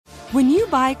When you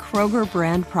buy Kroger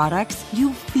brand products,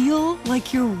 you feel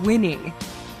like you're winning.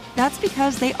 That's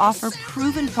because they offer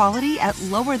proven quality at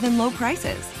lower than low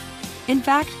prices. In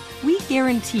fact, we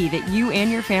guarantee that you and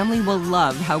your family will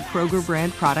love how Kroger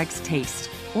brand products taste,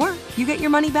 or you get your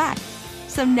money back.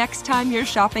 So next time you're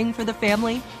shopping for the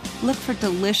family, look for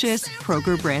delicious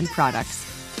Kroger brand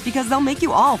products, because they'll make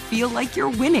you all feel like you're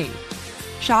winning.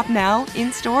 Shop now,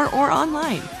 in-store, or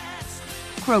online.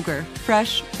 Kroger,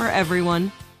 fresh for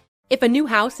everyone. If a new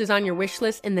house is on your wish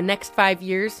list in the next 5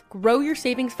 years, grow your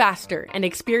savings faster and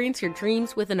experience your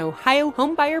dreams with an Ohio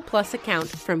Homebuyer Plus account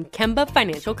from Kemba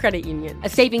Financial Credit Union. A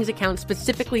savings account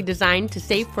specifically designed to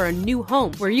save for a new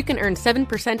home, where you can earn 7%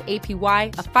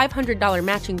 APY, a $500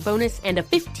 matching bonus, and a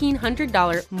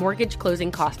 $1,500 mortgage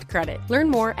closing cost credit. Learn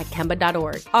more at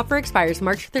Kemba.org. Offer expires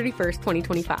March 31st,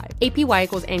 2025. APY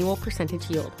equals annual percentage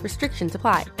yield. Restrictions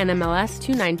apply. NMLS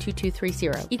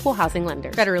 292230. Equal housing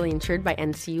lender. Federally insured by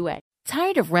NCUA.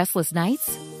 Tired of restless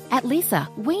nights? At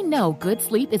Leesa, we know good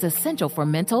sleep is essential for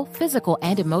mental, physical,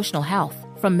 and emotional health.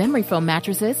 From memory foam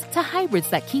mattresses to hybrids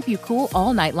that keep you cool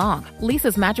all night long,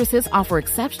 Leesa's mattresses offer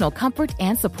exceptional comfort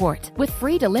and support with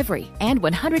free delivery and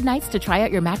 100 nights to try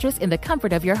out your mattress in the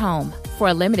comfort of your home. For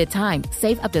a limited time,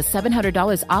 save up to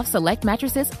 $700 off select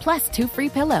mattresses plus 2 free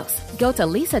pillows. Go to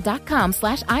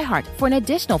leesa.com/iHeart for an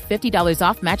additional $50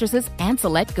 off mattresses and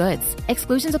select goods.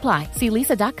 Exclusions apply. See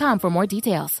leesa.com for more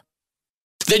details.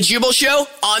 The Jubal Show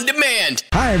on demand.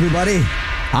 Hi, everybody.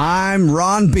 I'm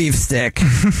Ron Beefstick,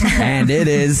 and it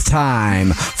is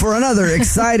time for another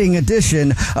exciting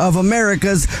edition of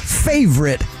America's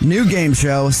favorite new game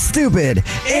show, Stupid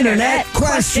Internet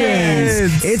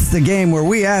Questions. It's the game where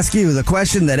we ask you the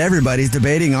question that everybody's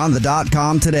debating on the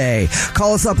 .com today.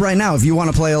 Call us up right now if you want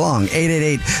to play along,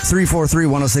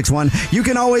 888-343-1061. You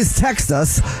can always text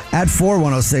us at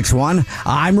 41061.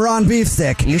 I'm Ron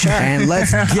Beefstick. You sure? And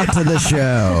let's get to the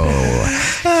show.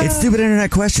 It's Stupid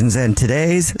Internet Questions, and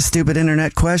today's Stupid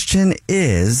Internet question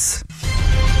is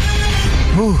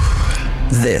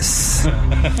this.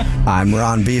 I'm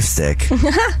Ron Beefstick,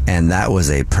 and that was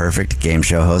a perfect game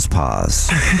show host pause.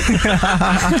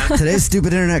 Today's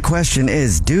Stupid Internet question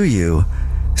is, do you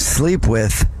sleep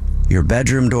with your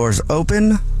bedroom doors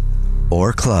open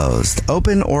or closed?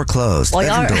 Open or closed?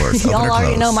 Well, bedroom doors, y'all open or already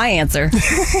closed? know my answer.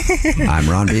 I'm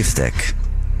Ron Beefstick.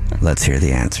 Let's hear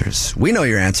the answers. We know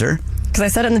your answer. Because I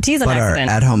said it in the tease on But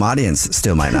accident. our at-home audience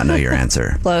still might not know your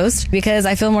answer. Closed, because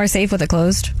I feel more safe with it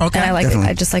closed. Okay. And I like Definitely.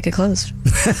 it. I just like it closed.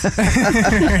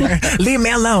 Leave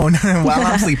me alone while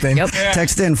I'm sleeping. Yep.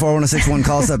 Text in 41061,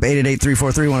 call us up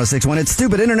 888-343-1061. It's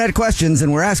Stupid Internet Questions,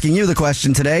 and we're asking you the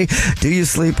question today. Do you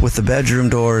sleep with the bedroom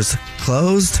doors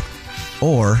closed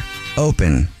or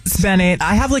open? Bennett,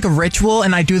 I have like a ritual,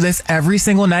 and I do this every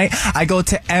single night. I go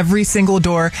to every single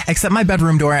door except my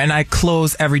bedroom door, and I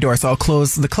close every door. So I'll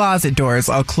close the closet doors.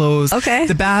 I'll close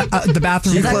the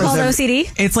bathroom Is that doors. called OCD?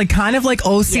 It's like kind of like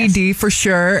OCD for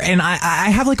sure. And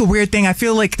I have like a weird thing. I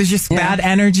feel like there's just bad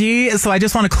energy, so I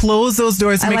just want to close those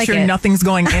doors to make sure nothing's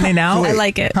going in and out. I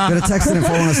like it. Got a text in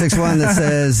 41061 that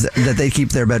says that they keep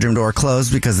their bedroom door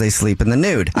closed because they sleep in the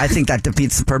nude. I think that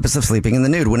defeats the purpose of sleeping in the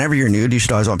nude. Whenever you're nude, you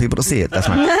should always want people to see it. That's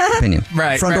my opinion.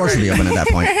 Right. Front door should be open at that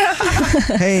point.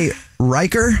 Hey,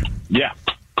 Riker? Yeah.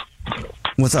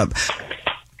 What's up?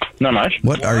 Not much.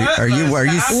 What are you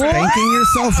spanking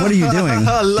yourself? What are you doing?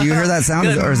 Do you hear that sound,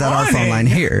 or is that our phone line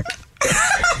here?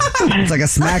 It's like a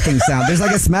smacking sound. There's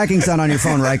like a smacking sound on your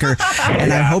phone, Riker,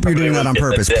 and I hope you're doing that on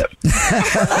purpose.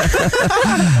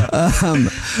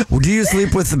 Do you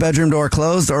sleep with the bedroom door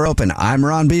closed or open? I'm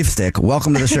Ron Beefstick.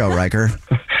 Welcome to the show, Riker.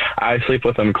 I sleep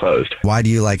with them closed. Why do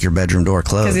you like your bedroom door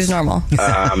closed? Because he's normal.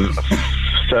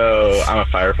 So I'm a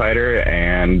firefighter,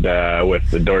 and with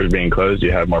the doors being closed,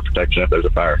 you have more protection if there's a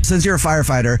fire. Since you're a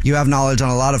firefighter, you have knowledge on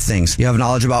a lot of things. You have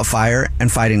knowledge about fire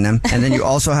and fighting them, and then you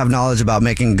also have knowledge about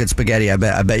making good spaghetti. I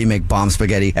bet you make bomb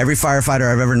spaghetti. Every firefighter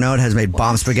I've ever known has made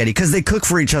bomb spaghetti because they cook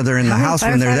for each other in the house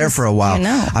when they're there for a while.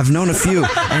 I've known a few,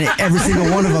 and every single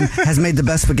one of them has made the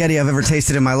best spaghetti I've ever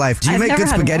tasted in my life. Do you make good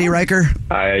spaghetti, Riker?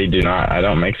 I do not. I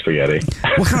don't make spaghetti.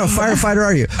 What kind of firefighter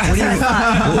are you?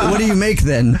 What do you make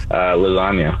then?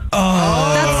 Lasagna. That's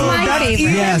my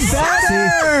favorite. Yes.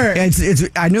 See,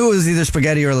 I knew it was either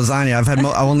spaghetti or lasagna. I've had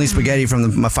only spaghetti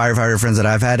from my firefighter friends that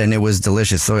I've had, and it was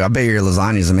delicious. So I bet your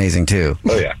lasagna is amazing too.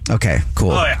 Oh yeah. Okay.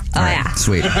 Cool. Oh yeah. Oh yeah.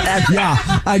 Sweet.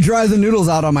 Yeah. I dry the noodles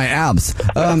out on my abs.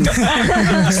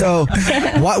 So,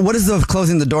 what does the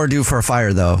closing the door do for a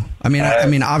fire, though? I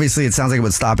mean, obviously it sounds like it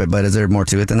would stop it, but is there more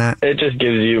to it than that? It just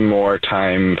gives you more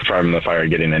time from the fire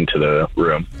getting into the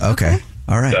room. Okay.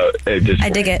 All right. So it just I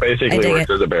dig it. basically works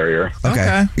as a barrier.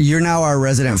 Okay. You're now our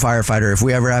resident firefighter. If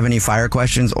we ever have any fire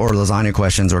questions or lasagna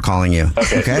questions, we're calling you.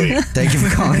 Okay? Thank you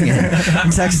for calling in.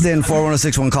 Text in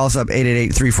 41061. Call us up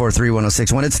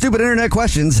 888-343-1061. It's Stupid Internet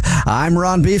Questions. I'm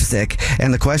Ron Beefstick.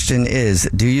 And the question is,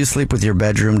 do you sleep with your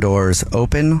bedroom doors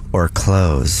open or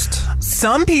closed?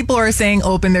 Some people are saying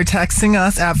open. They're texting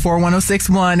us at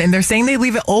 41061, and they're saying they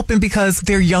leave it open because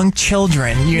they're young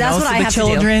children. You That's know, what so I the have to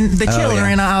children, do. the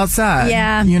children are outside.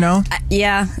 Yeah. You know.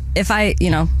 Yeah. If I,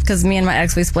 because me and my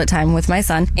ex, we split time with my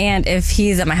son, and if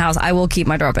he's at my house, I will keep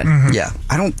my door open. Yeah.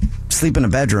 I don't sleep in a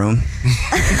bedroom.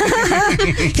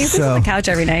 He sleeps on the couch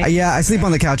every night. Yeah, I sleep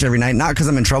on the couch every night. Not because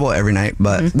I'm in trouble every night,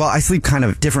 but well, I sleep kind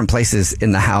of different places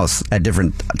in the house at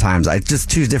different times. I just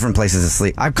choose different places to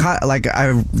sleep.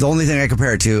 The only thing I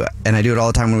compare it to, and I do it all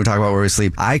the time when we talk about where we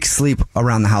sleep. I sleep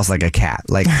around the house like a cat.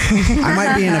 Like I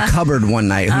might be in a cupboard one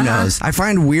night. Who knows? I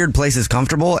find weird places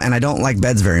comfortable, and I don't like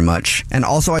beds very much. And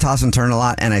also, I toss and turn a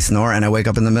lot, and I snore, and I wake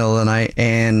up in the middle of the night,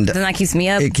 and then that keeps me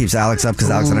up. It keeps Alex up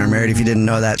because Alex and I are married. If you didn't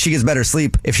know that, she gets better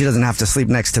sleep if she doesn't have to sleep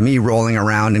next to me, rolling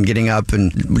around and getting up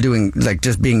and doing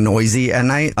just being noisy at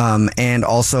night. And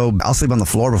also, I'll sleep on the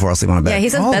floor before I'll sleep on a bed. Yeah, he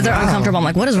says beds are uncomfortable. I'm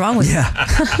like, what is wrong with you? Yeah,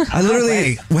 I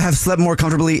literally have slept more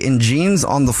comfortably in jeans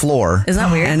on the floor. Isn't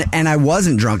that weird? And I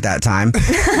wasn't drunk that time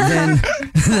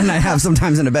than I have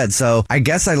sometimes in a bed. So I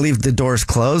guess I leave the doors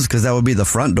closed because that would be the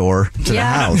front door to the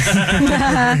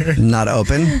house, not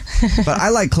open. But I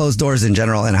like closed doors in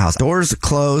general in a house. Doors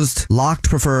closed, locked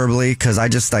preferably, because I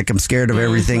just I'm scared of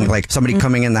everything, like somebody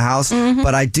coming in the house.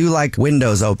 But I do like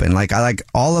windows open. Like I like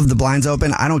all of the blinds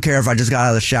open. I don't care if I just got out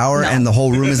of the shower and the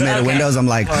whole room is made of windows. I'm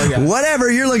like,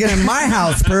 whatever, you're looking in my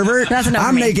house, pervert.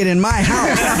 I'm naked in my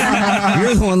house.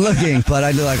 You're the one looking. But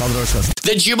I do like all the doors closed.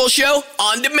 The Jubal Show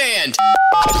on demand.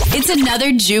 It's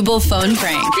another Jubal phone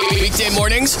prank. Weekday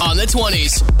mornings on the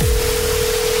 20s.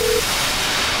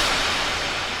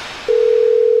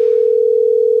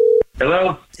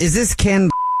 Hello? Is this Ken?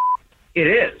 It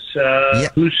is.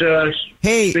 Who's,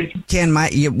 Hey, Ken,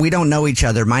 we don't know each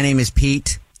other. My name is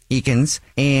Pete Eakins,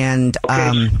 and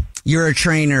you're a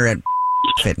trainer at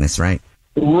Fitness, right?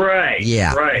 Right.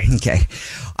 Yeah. Right. Okay.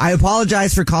 I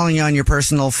apologize for calling you on your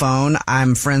personal phone.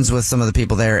 I'm friends with some of the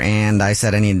people there, and I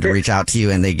said I needed to reach out to you,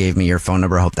 and they gave me your phone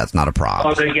number. I hope that's not a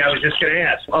problem. Oh, I was just going to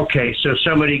ask. Okay, so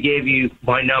somebody gave you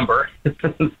my number.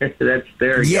 That's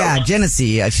there. Yeah,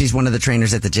 Genesee. She's one of the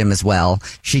trainers at the gym as well.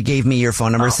 She gave me your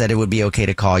phone number, said it would be okay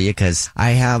to call you because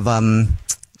I have a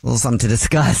little something to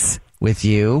discuss with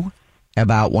you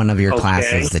about one of your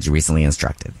classes that you recently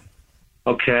instructed.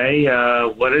 Okay,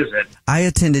 what is it? I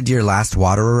attended your last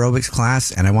water aerobics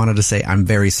class, and I wanted to say I'm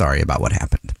very sorry about what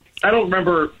happened. I don't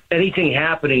remember anything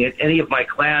happening at any of my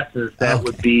classes that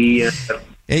would be...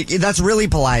 That's really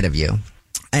polite of you,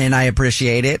 and I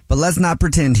appreciate it. But let's not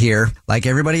pretend here. Like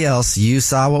everybody else, you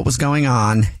saw what was going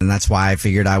on, and that's why I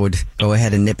figured I would go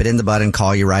ahead and nip it in the bud and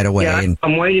call you right away. Yeah,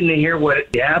 I'm waiting to hear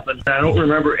what happened. I don't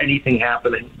remember anything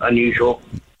happening unusual.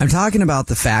 I'm talking about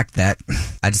the fact that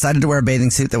I decided to wear a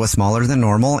bathing suit that was smaller than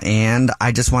normal, and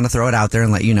I just want to throw it out there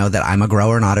and let you know that I'm a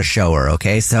grower, not a shower,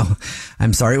 okay? So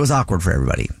I'm sorry it was awkward for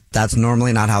everybody. That's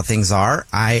normally not how things are.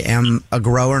 I am a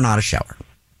grower, not a shower.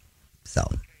 So,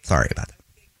 sorry about that.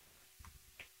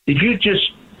 Did you just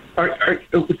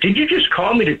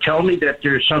call me to tell me that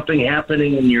there was something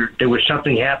happening in your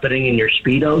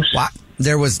Speedos? What?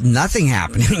 There was nothing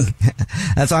happening.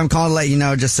 That's why I'm calling to let you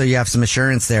know, just so you have some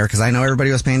assurance there, because I know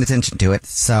everybody was paying attention to it.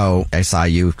 So I saw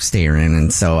you staring,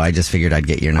 and so I just figured I'd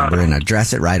get your number and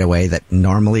address it right away. That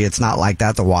normally it's not like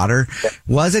that. The water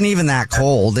wasn't even that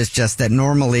cold. It's just that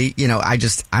normally,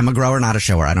 I'm a grower, not a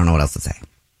shower. I don't know what else to say.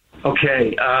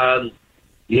 Okay.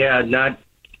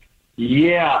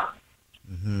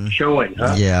 Showing,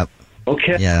 huh? Yeah.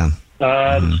 Okay. Yeah.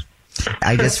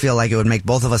 I just feel like it would make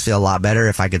both of us feel a lot better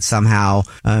if I could somehow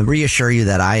reassure you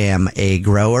that I am a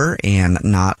grower and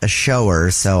not a shower.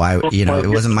 So it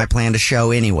wasn't my plan to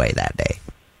show anyway that day.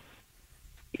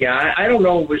 Yeah, I don't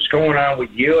know what's going on with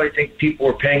you. I think people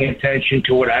were paying attention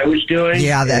to what I was doing.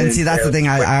 Yeah, that's the thing.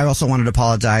 I also wanted to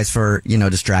apologize for,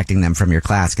 distracting them from your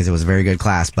class because it was a very good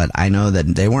class. But I know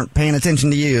that they weren't paying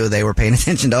attention to you. They were paying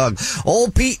attention to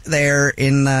old Pete there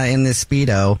in this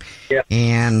Speedo. Yeah.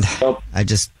 And I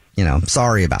just,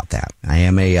 sorry about that. I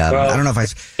am I don't know if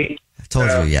I've told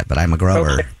you yet, but I'm a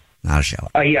grower, not a shower.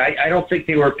 I don't think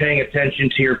they were paying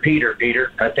attention to your Peter.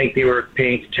 I think they were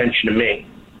paying attention to me.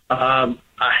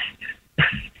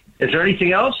 Is there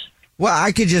anything else? Well,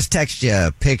 I could just text you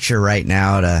a picture right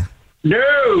now to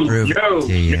prove it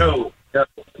to you. No.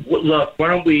 Look, why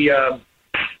don't we,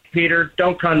 Peter,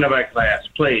 don't come to my class,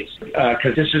 please,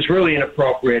 because this is really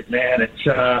inappropriate, man. It's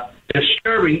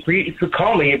disturbing for you to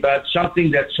call me about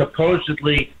something that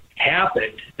supposedly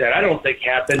happened that I don't think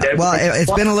happened. Well,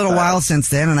 it's been a little while since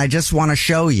then, and I just want to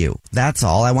show you. That's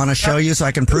all. I want to show you so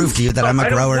I can prove to you that I'm a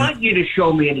grower. I don't want you to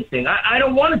show me anything. I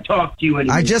don't want to talk to you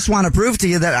anymore. I just want to prove to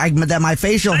you that my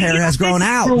facial hair has grown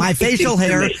out. My facial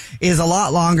hair is a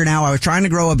lot longer now. I was trying to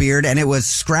grow a beard, and it was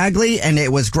scraggly, and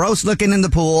it was gross looking in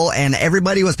the pool, and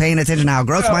everybody was paying attention to how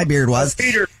gross my beard was.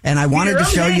 Peter, and I wanted to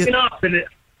show you.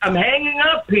 I'm hanging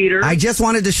up, Peter. I just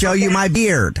wanted to show you my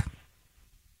beard.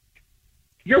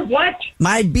 Your what?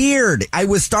 My beard. I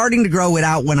was starting to grow it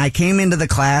out when I came into the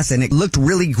class, and it looked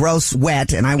really gross,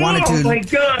 wet, and I wanted to. Oh, my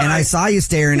God. And I saw you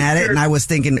staring at it, and I was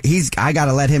thinking, I got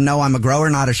to let him know I'm a grower,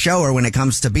 not a shower when it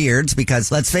comes to beards,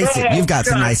 because let's face it, you've got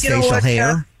some nice facial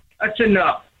hair. That's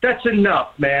enough. That's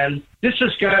enough, man. This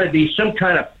has got to be some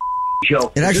kind of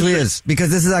joke. It actually is, because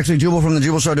this is actually Jubal from the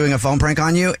Jubal Show doing a phone prank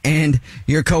on you, and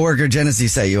your coworker Genesee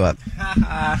set you up.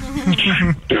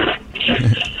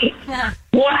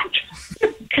 What?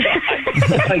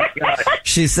 Oh my God.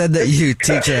 She said that you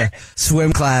teach a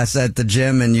swim class at the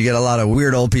gym and you get a lot of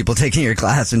weird old people taking your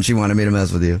class, and she wanted me to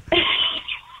mess with you.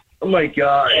 Oh my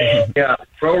God. Yeah.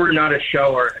 Thrower, not a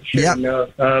shower. I should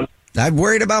know. I'm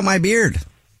worried about my beard.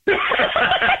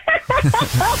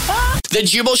 The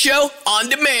Jubal Show on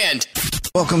demand.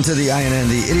 Welcome to the INN,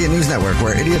 the Idiot News Network,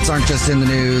 where idiots aren't just in the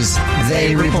news,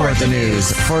 they report the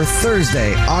news. For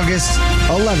Thursday, August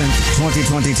 11th,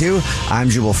 2022, I'm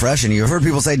Jubal Fresh, and you've heard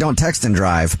people say don't text and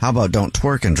drive. How about don't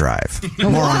twerk and drive?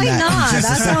 More on that in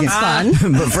just a second. Sounds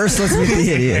fun. But first, let's meet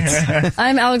the idiots.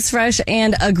 I'm Alex Fresh,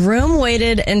 and a groom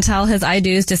waited until his I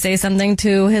do's to say something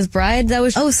to his bride that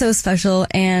was so special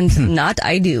and not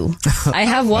I do. I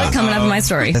have one coming up in my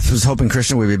story. I was hoping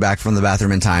Christian would be back from the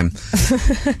bathroom in time.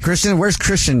 Christian, where's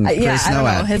Christian I don't Snow know.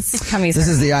 at? His tummy's This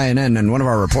is the INN, and one of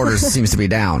our reporters seems to be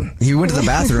down. He went to the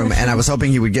bathroom, and I was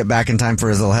hoping he would get back in time for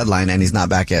his little headline, and he's not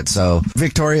back yet. So,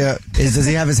 Victoria, does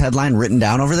he have his headline written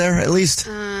down over there, at least?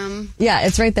 Yeah,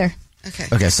 it's right there.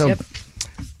 Okay, so... Yep.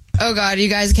 Oh, God, you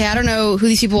guys, okay, I don't know who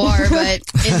these people are, but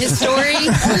in his story,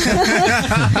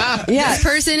 this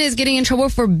person is getting in trouble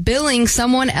for billing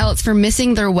someone else for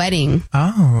missing their wedding.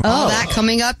 Oh. All that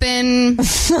coming up in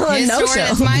his story.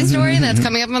 That's my story. That's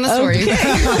coming up on the story.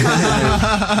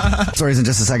 Stories in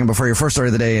just a second. Before your first story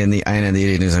of the day in the INN, the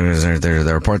Idiot News,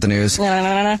 they report the news.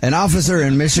 An officer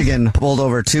in Michigan pulled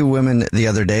over two women the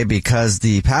other day because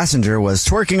the passenger was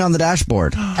twerking on the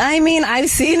dashboard. I mean,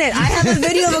 I've seen it. I have a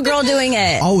video of a girl doing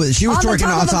it. Oh, she was twerking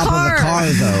on top of the car,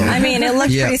 though. I mean, it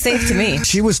looked pretty safe to me.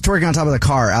 She was twerking on top of the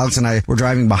car. Alex and I were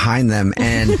driving behind them,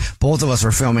 and both of us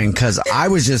were filming because I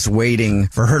was just waiting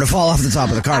for her to fall off the top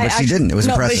of the car, but she didn't. It was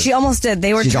impressive. But she almost did.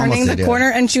 They were turning the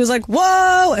corner, and she was like,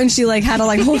 whoa! And she had to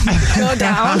go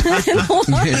down.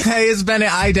 Hey, it's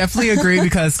Bennett. I definitely agree,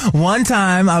 because one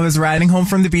time I was riding home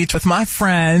from the beach with my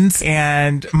friends,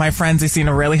 and my friends, they seen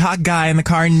a really hot guy in the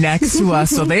car next to us,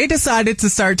 so they decided to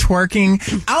start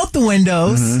twerking out the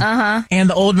windows. And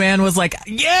the old man was like,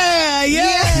 yeah,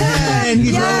 and he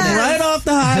drove right off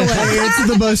the highway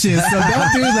into the bushes. So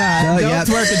don't do that. Don't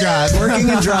twerk and drive.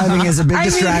 Twerking and driving is a big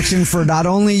distraction for not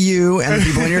only you and the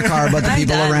people in your car, but the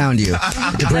people around you.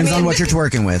 It depends on what you're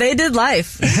twerking with. They did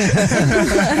life.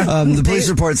 The police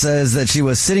report says that she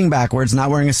was sitting backwards, not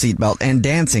wearing a seatbelt, and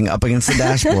dancing up against the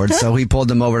dashboard. So he pulled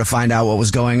them over to find out what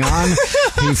was going on.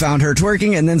 He found her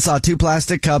twerking and then saw 2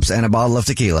 plastic cups and a bottle of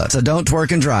tequila. So don't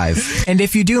twerk and drive. And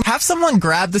if you do, have someone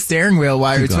grab the steering wheel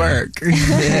while you twerk.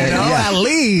 At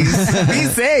least be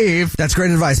safe. That's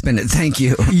great advice, Bennett. Thank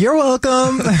you. You're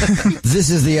welcome. This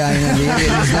is the INN, the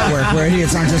Idiot News Network, where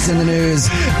idiots aren't just in the news,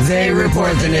 they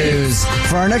report the news.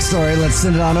 For our next story, let's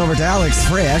send it on over to Alex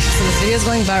Fresh. So this video is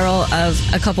going viral of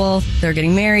a couple, they're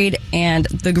getting married, and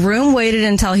the groom waited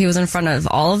until he was in front of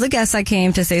all of the guests that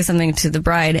came to say something to the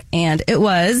bride, and it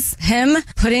was him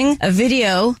putting a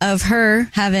video of her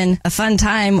having a fun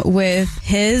time with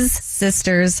his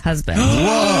sister's husband. Whoa.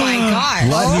 Oh my God.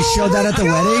 What? He showed that at the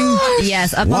wedding?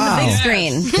 Yes, up on the big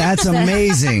screen. That's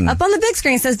amazing. Up on the big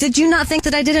screen says, did you not think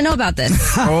that I didn't know about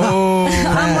this?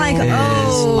 I'm like,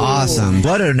 awesome.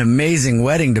 What an amazing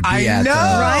wedding to be at, though.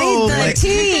 Right? The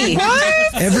tea. What?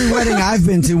 Every wedding I've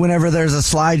been to, whenever there's a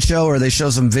slideshow or they show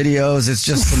some videos, it's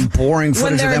just some boring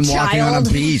footage of them walking on a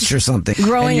beach or something.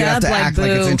 Growing and you have up, to act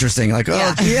like it's interesting. Like,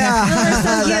 that's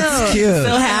cute.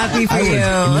 So happy for I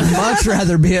would much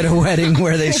rather be at a wedding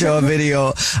where they show a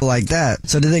video like that.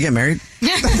 So did they get married?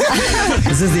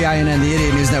 This is the INN, the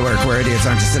Idiot News Network, where idiots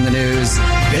aren't just in the news,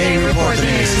 they report the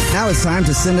news. Now it's time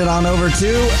to send it on over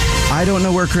to, I don't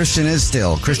know where Christian is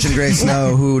still. Christian Gray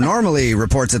Snow, who normally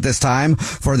reports at this time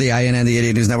for the INN, the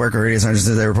Idiot News Network, where idiots aren't just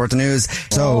they report the news.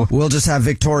 So we'll just have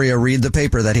Victoria read the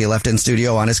paper that he left in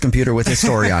studio on his computer with his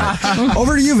story on it.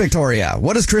 Over to you, Victoria.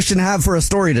 What does Christian have for a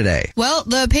story today? Well,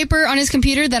 the paper on his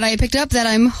computer that I picked up that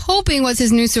I'm hoping was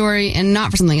his news story and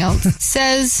not for something else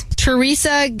says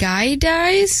Teresa Guy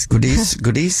dies. Goodies?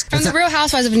 From the Real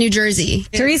Housewives of New Jersey.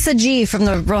 Teresa G. from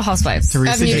the Real Housewives of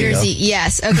New Jersey.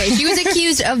 Yes. Okay. She was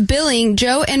accused of billing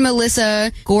Joe and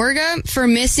Melissa Gorga for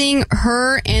missing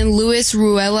her and Luis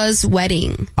Ruela's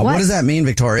wedding. What does that mean,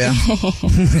 Victoria?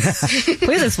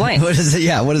 Please explain. What does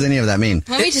any of that mean?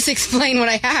 Let me just explain what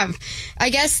I have. I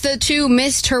guess the two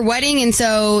missed her wedding, and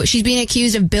so she's being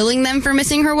accused of billing them for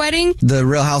missing her wedding. The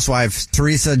Real Housewife,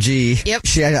 Teresa G. Yep.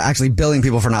 She actually billing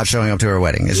people for not showing up to her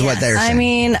wedding is what they're saying. I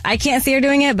mean, I can't see her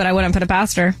doing it, but I wouldn't put it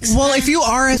past her. Well, if you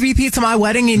RSVP to my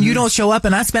wedding and you don't show up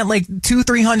and I spent like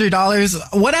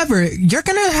 $200-$300, whatever, you're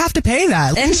going to have to pay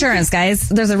that. Insurance, guys.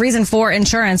 There's a reason for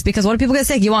insurance, because what if people get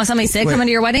sick? You want somebody sick coming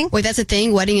to your wedding? Wait, that's a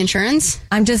thing? Wedding insurance?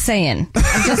 I'm just saying. Figure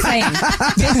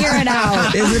it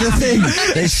out. Is it a thing?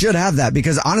 They should have that,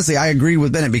 because honestly, I agree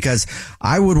with Bennett, because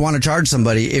I would want to charge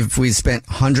somebody if we spent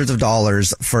hundreds of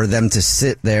dollars for them to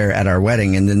sit there at our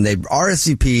wedding and then they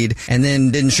RSVP'd and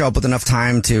then didn't show up with enough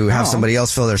time to have somebody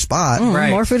else fill their spot.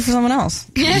 More food for someone else.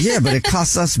 Yeah, but it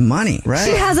costs us money, right?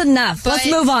 She has enough. Let's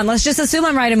move on. Let's just assume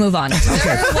I'm right and move on.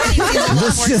 Okay.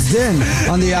 This just in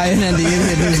on the INN, the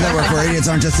Idiot News Network, where idiots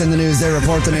aren't just in the news, they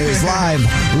report the news. Live,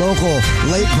 local,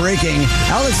 late breaking.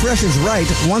 Alex Fresh is right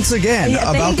once again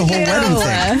about the whole wedding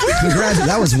thing. Congratulations.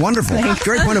 That was wonderful.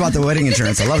 Great point about the wedding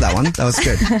insurance. I love that one. That was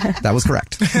good. That was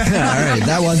correct. All right.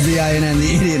 That was the INN,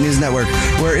 the Idiot News Network,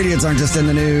 where idiots aren't just in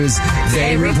the news,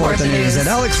 they report the news. And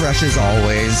Alex Fresh is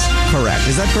always correct.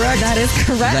 Is that correct? That is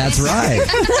correct. That's right.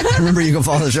 Remember, you can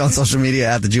follow the show on social media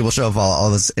at The Jubal Show. Follow all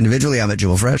of us individually. I'm at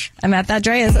Jubal Fresh. I'm at That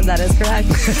Dreas. That is correct.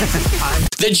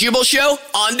 The Jubal Show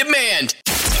on demand.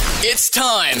 It's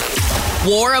time.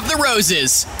 War of the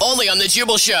Roses, only on The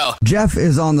Jubal Show. Jeff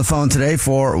is on the phone today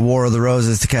for War of the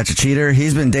Roses to catch a cheater.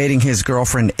 He's been dating his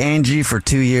girlfriend Angie for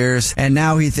 2 years, and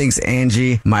now he thinks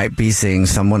Angie might be seeing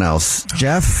someone else.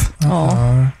 Jeff?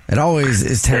 Oh. It always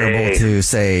is terrible to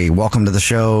say welcome to the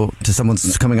show to someone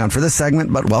who's coming on for this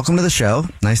segment, but welcome to the show.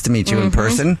 Nice to meet you in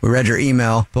person. We read your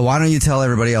email, but why don't you tell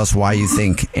everybody else why you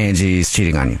think Angie's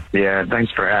cheating on you? Yeah,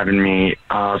 thanks for having me.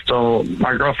 So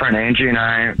my girlfriend Angie and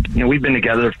I, we've been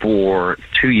together for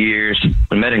 2 years.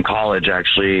 We met in college,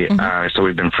 actually, so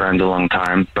we've been friends a long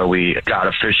time, but we got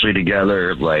officially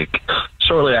together like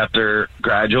shortly after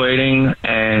graduating,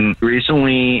 and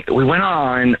recently we went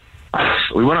on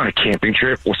a camping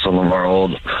trip with some of our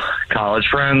old college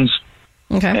friends.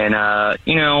 Okay. And,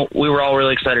 we were all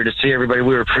really excited to see everybody.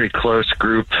 We were a pretty close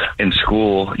group in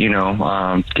school,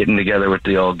 getting together with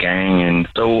the old gang. And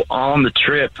so on the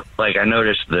trip, I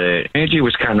noticed that Angie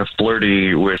was kind of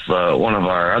flirty with one of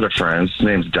our other friends. His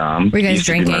name's Dom. Were you guys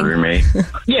drinking? My roommate.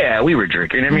 Yeah, we were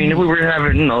drinking. I mean, we were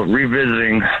having,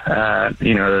 revisiting,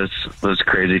 those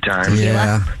crazy times.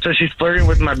 Yeah. So she's flirting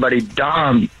with my buddy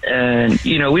Dom. And,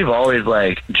 we've always,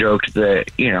 joked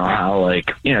that, how,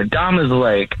 Dom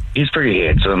is, he's pretty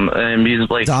handsome, and he's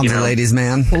Dom's a ladies'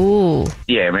 man. Ooh.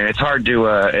 Yeah, man, it's hard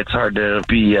to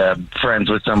be friends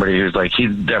with somebody who's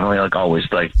he's definitely always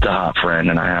the hot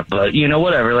friend, and I have, but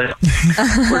whatever. We're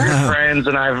good friends,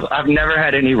 and I've never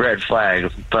had any red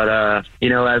flags. But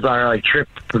as our trip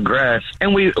progressed,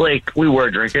 and we were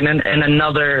drinking, and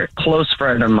another close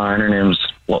friend of mine, her name's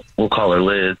we'll call her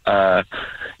Liz.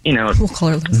 We'll call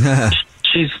her Liz.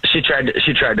 She tried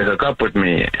to hook up with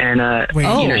me, and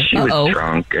she was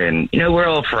drunk, and we're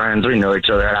all friends, we know each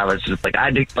other, and I was just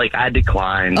I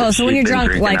declined. Oh, so when you're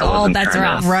drunk, all bets are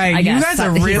off, right? You guys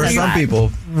are really some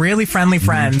people really friendly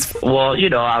friends. Well,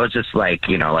 I was just I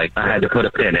had to put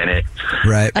a pin in it,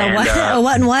 right?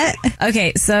 What and what?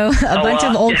 Okay, so a bunch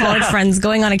of old college friends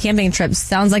going on a camping trip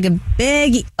sounds like a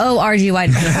big ORGY.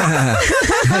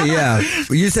 Yeah,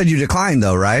 you said you declined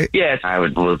though, right? Yes, I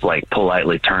was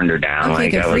politely turned her down. Okay,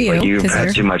 good for you. You've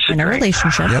had too much to in a drink.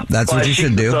 relationship. Yep, that's what you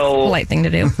should do. Polite thing to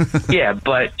do. Yeah,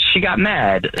 but she got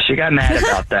mad. She got mad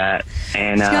about that,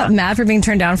 and she got mad for being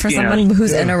turned down for someone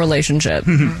who's in a relationship.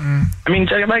 I mean,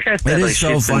 like I said, It like is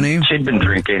so she'd funny. She'd been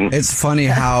drinking. It's funny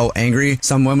how angry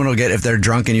some women will get if they're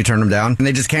drunk and you turn them down. And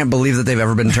they just can't believe that they've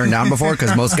ever been turned down before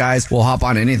because most guys will hop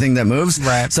on anything that moves.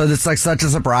 Right. So it's like such a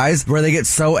surprise where they get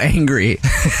so angry.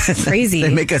 Crazy.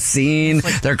 They make a scene.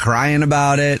 They're crying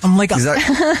about it. I'm like,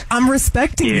 I'm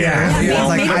respecting you. Yeah,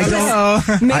 maybe, I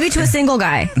don't. maybe to a single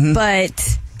guy,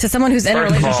 but to someone who's in a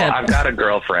First of all, relationship. I've got a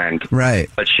girlfriend. Right.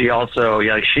 But she also,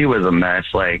 like, she was a mess.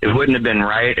 Like, it wouldn't have been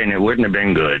right and it wouldn't have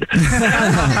been good.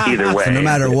 Either way. So no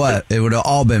matter what, it would have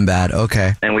all been bad.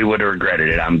 Okay. And we would have regretted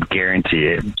it, I'm guarantee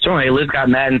it. So anyway, Liz got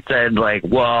mad and said, like,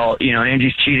 well,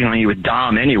 Angie's cheating on you with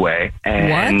Dom anyway.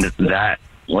 And that,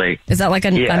 like... Is that like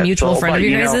a mutual friend of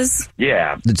you guys's?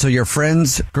 Yeah. So your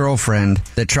friend's girlfriend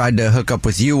that tried to hook up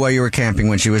with you while you were camping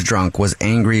when she was drunk was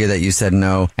angry that you said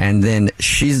no. And then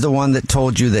she's the one that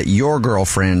told you that your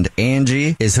girlfriend,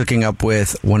 Angie, is hooking up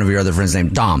with one of your other friends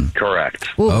named Dom. Correct.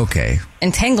 Ooh. Okay.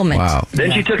 Entanglement. Wow.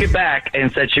 Then she took it back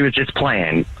and said she was just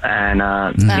playing. And,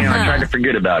 I tried to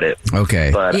forget about it. Okay.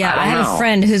 But Yeah, I I have a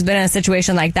friend who's been in a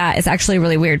situation like that. It's actually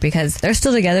really weird because they're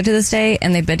still together to this day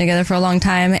and they've been together for a long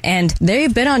time and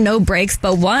they've been on no breaks,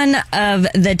 but one of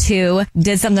the two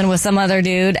did something with some other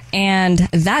dude and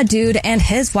that dude and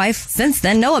his wife since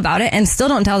then know about it and still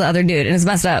don't tell the other dude and it's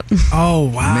messed up.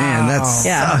 Oh, wow. Man, that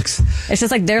sucks. It's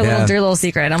just like their dirty little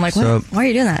secret. I'm like, what? Why are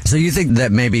you doing that? So you think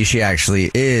that maybe she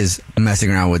actually is messing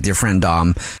around with your friend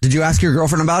Dom. Did you ask your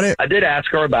girlfriend about it? I did ask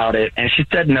her about it, and she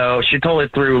said no. She totally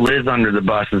threw Liz under the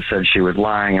bus and said she was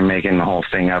lying and making the whole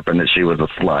thing up and that she was a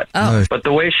slut. Oh. But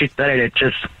the way she said it,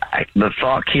 the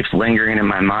thought keeps lingering in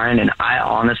my mind, and I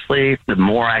honestly, the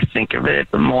more I think of it,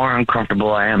 the more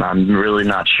uncomfortable I am. I'm really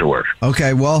not sure.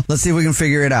 Okay, well, let's see if we can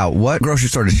figure it out. What grocery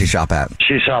store does she shop at?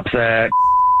 She shops at...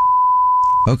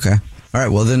 Okay. All right,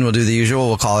 well, then we'll do the usual.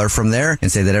 We'll call her from there and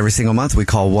say that every single month we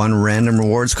call one random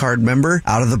rewards card member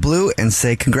out of the blue and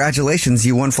say, congratulations,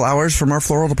 you won flowers from our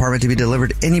floral department to be delivered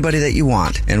to anybody that you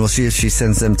want. And we'll see if she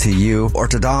sends them to you or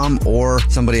to Dom or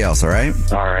somebody else, all right?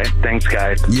 All right. Thanks,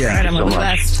 guys. Yeah. Thank you so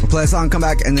much. We'll play a song, come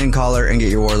back, and then call her and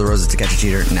get your War of the Roses to Catch a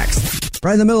Cheater next.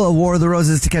 Right in the middle of War of the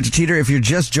Roses to Catch a Cheater. If you're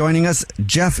just joining us,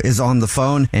 Jeff is on the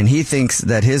phone, and he thinks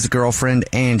that his girlfriend,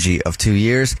 Angie, of 2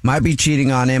 years, might be cheating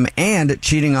on him and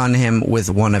cheating on him with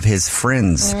one of his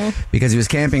friends. Because he was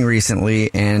camping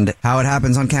recently, and how it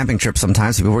happens on camping trips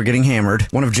sometimes, people were getting hammered.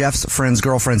 One of Jeff's friend's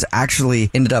girlfriends actually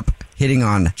ended up hitting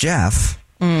on Jeff.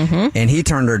 And he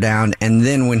turned her down, and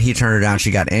then when he turned her down, she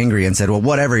got angry and said, well,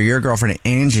 whatever, your girlfriend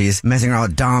Angie's messing around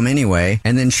with Dom anyway,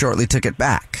 and then shortly took it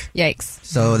back. Yikes.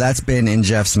 So that's been in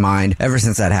Jeff's mind ever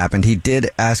since that happened. He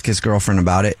did ask his girlfriend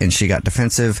about it, and she got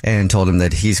defensive and told him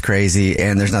that he's crazy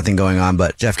and there's nothing going on,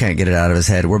 but Jeff can't get it out of his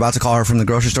head. We're about to call her from the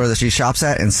grocery store that she shops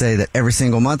at and say that every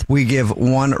single month we give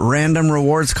one random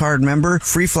rewards card member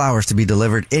free flowers to be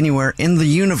delivered anywhere in the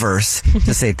universe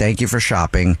to say thank you for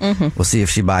shopping. We'll see if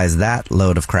she buys that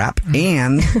load of crap.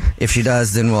 And if she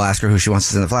does, then we'll ask her who she wants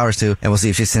to send the flowers to, and we'll see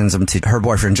if she sends them to her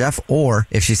boyfriend Jeff or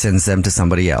if she sends them to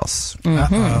somebody else.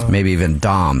 Maybe even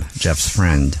Dom, Jeff's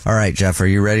friend. All right, Jeff, are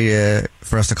you ready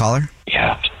for us to call her?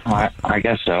 Yeah, I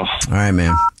guess so. All right,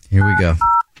 man. Here we go.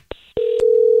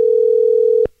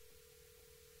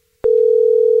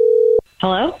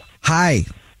 Hello? Hi.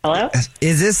 Hello?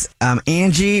 Is this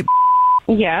Angie?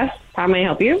 Yes. How may I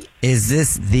help you? Is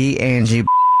this the Angie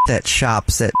that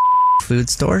shops at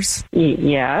food stores?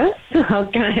 Yes. How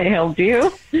can I help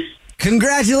you?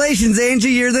 Congratulations, Angie.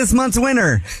 You're this month's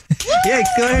winner. Yeah,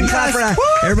 go ahead and clap for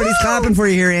everybody's clapping for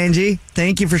you here, Angie.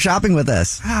 Thank you for shopping with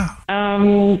us.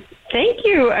 Thank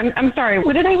you. I'm sorry.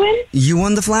 What did I win? You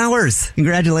won the flowers.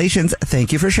 Congratulations.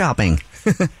 Thank you for shopping.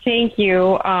 Thank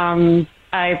you.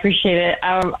 I appreciate it.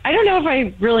 I don't know if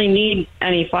I really need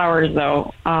any flowers,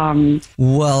 though.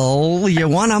 Well, you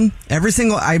want them.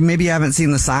 Maybe you haven't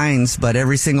seen the signs, but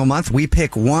every single month we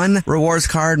pick one rewards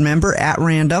card member at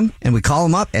random, and we call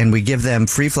them up, and we give them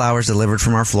free flowers delivered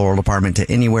from our floral department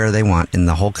to anywhere they want in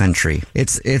the whole country.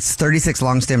 It's 36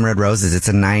 long stem red roses. It's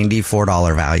a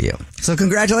 $94 value. So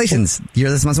congratulations.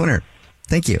 You're this month's winner.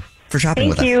 Thank you for shopping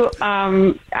with us. Thank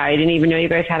you. I didn't even know you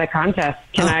guys had a contest.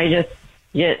 Can I just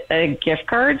get a gift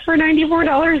card for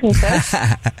 $94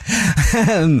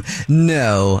 instead?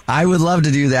 No, I would love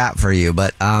to do that for you,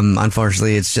 but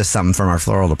unfortunately, it's just something from our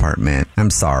floral department. I'm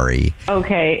sorry.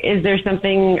 Okay. Is there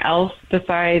something else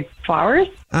besides flowers?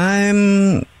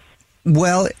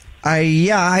 Well,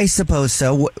 I suppose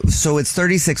so. So it's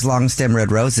 36 long stem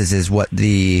red roses is what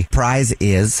the prize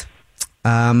is.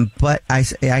 But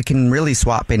I can really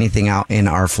swap anything out in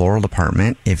our floral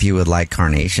department if you would like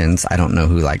carnations. I don't know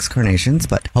who likes carnations,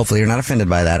 but hopefully you're not offended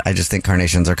by that. I just think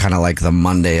carnations are kind of like the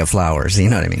Monday of flowers. You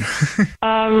know what I mean?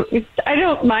 I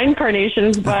don't mind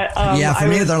carnations, but yeah, for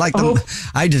me they're like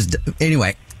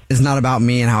anyway. It's not about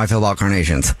me and how I feel about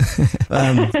carnations.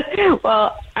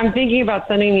 Well, I'm thinking about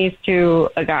sending these to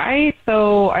a guy,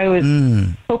 so I was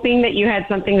hoping that you had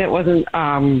something that wasn't, it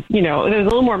was a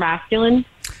little more masculine.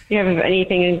 Do you have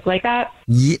anything like that?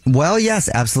 Well, yes,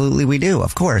 absolutely we do,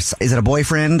 of course. Is it a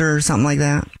boyfriend or something like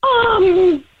that?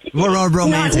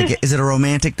 Romantic. Is it a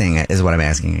romantic thing is what I'm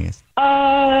asking, I guess.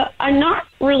 I'm not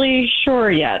really sure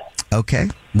yet. Okay.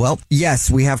 Well, yes,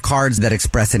 we have cards that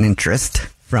express an interest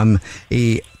from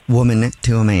a woman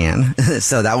to a man.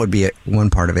 So that would be one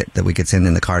part of it that we could send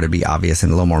in the card to be obvious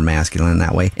and a little more masculine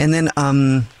that way. And then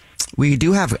we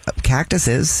do have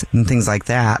cactuses and things like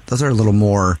that. Those are a little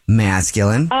more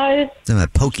masculine. Some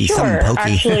pokey.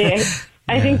 Actually,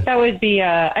 I think that would be.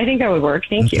 I think that would work.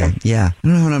 Thank you. Yeah, I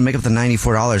don't know how to make up the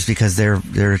 $94 because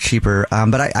they're cheaper.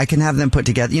 But I can have them put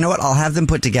together. You know what? I'll have them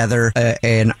put together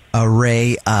an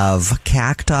array of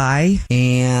cacti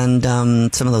and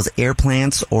some of those air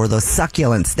plants or those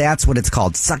succulents. That's what it's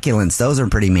called, succulents. Those are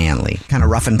pretty manly, kind of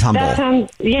rough and tumble. That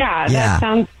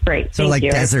sounds great. So Thank like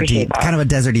you. deserty, kind of a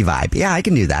deserty vibe. Yeah, I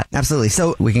can do that. Absolutely.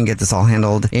 So we can get this all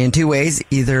handled in two ways.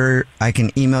 Either I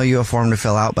can email you a form to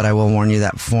fill out, but I will warn you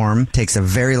that form takes a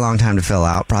very long time to fill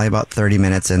out, probably about 30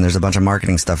 minutes, and there's a bunch of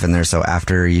marketing stuff in there. So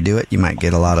after you do it, you might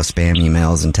get a lot of spam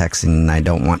emails and texts, and I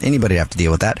don't want anybody to have to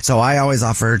deal with that. So I always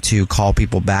offer to call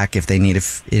people back if they need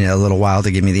a little while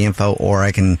to give me the info, or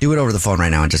I can do it over the phone right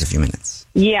now in just a few minutes.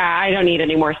 Yeah, I don't need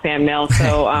any more spam mail,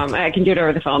 so I can do it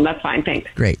over the phone. That's fine. Thanks.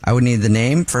 Great. I would need the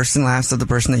name, first and last of the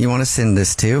person that you want to send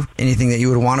this to, anything that you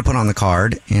would want to put on the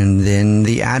card, and then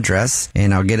the address,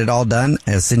 and I'll get it all done.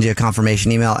 I'll send you a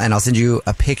confirmation email, and I'll send you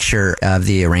a picture of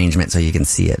the arrangement so you can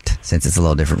see it, since it's a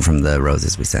little different from the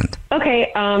roses we send.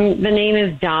 Okay. The name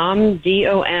is Dom,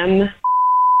 D-O-M.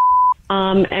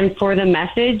 And for the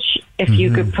message, if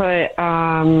you could put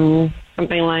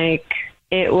something like,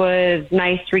 it was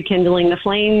nice rekindling the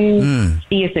flame.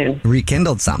 See you soon.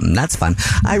 Rekindled something. That's fun.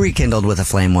 I rekindled with a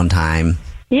flame one time.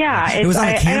 Yeah. It was on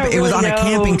a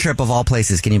camping trip of all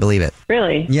places. Can you believe it?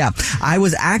 Really? Yeah. I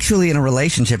was actually in a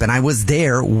relationship and I was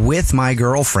there with my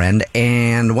girlfriend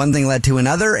and one thing led to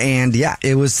another and yeah,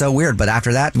 it was so weird. But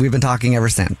after that, we've been talking ever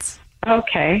since.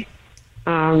 Okay.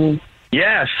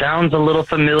 Yeah, sounds a little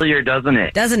familiar, doesn't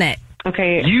it? Doesn't it?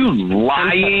 Okay. You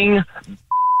lying.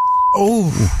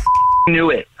 Oh.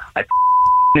 Knew it. I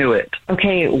knew it.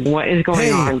 Okay, what is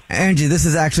going on? Angie, this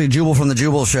is actually Jubal from the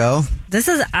Jubal Show. This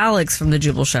is Alex from the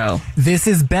Jubal Show. This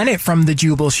is Bennett from the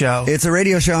Jubal Show. It's a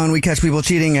radio show and we catch people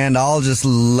cheating and I'll just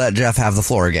let Jeff have the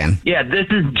floor again. Yeah, this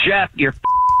is Jeff, your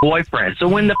boyfriend. So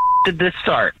when the did this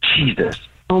start? Jesus.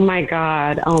 Oh my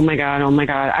God.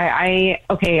 I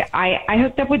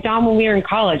hooked up with Dom when we were in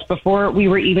college before we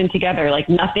were even together. Like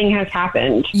nothing has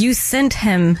happened. You sent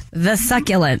him the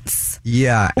succulents.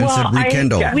 Yeah, and said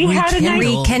rekindle. We had a nice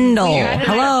rekindle.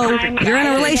 Hello, you're in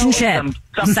a relationship,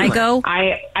 psycho.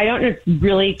 I don't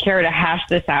really care to hash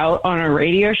this out on a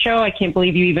radio show. I can't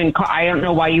believe you even I don't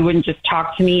know why you wouldn't just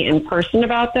talk to me in person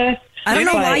about this. I don't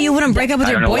know why you wouldn't break up with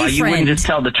your boyfriend. Why you wouldn't just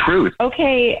tell the truth.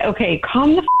 Okay,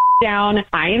 calm the down.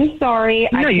 I am sorry.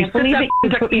 No, I can't believe that you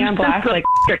put me on blast like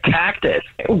a cactus.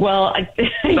 Well, I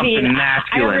mean, masculine.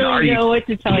 I don't really know what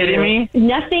to tell you. Me?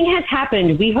 Nothing has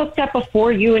happened. We hooked up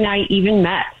before you and I even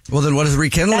met. Well, then what does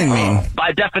rekindling mean?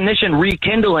 By definition,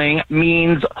 rekindling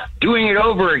means doing it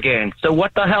over again. So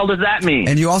what the hell does that mean?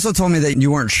 And you also told me that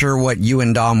you weren't sure what you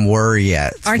and Dom were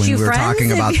yet. Aren't when you we were friends?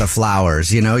 talking about the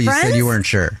flowers. You know, you Friends? said you weren't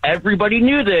sure. Everybody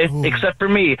knew this except for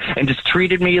me and just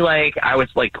treated me like I was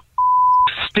like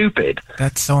stupid.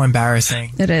 That's so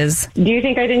embarrassing. It is. Do you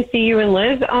think I didn't see you and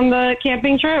Liz on the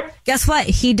camping trip? Guess what?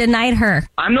 He denied her.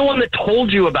 I'm the one that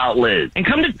told you about Liz. And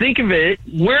come to think of it,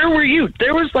 where were you?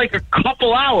 There was like a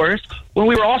couple hours when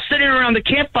we were all sitting around the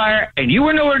campfire and you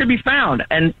were nowhere to be found.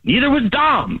 And neither was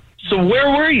Dom. So where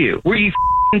were you? Were you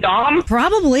Dom?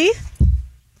 Probably.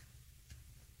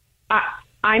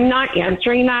 I'm not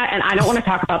answering that, and I don't want to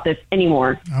talk about this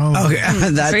anymore. Oh. Okay,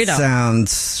 that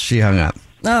sounds... She hung up.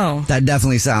 Oh. That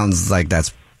definitely sounds like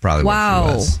that's probably what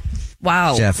she was.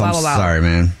 Wow. Jeff, I'm wow. sorry,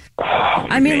 man.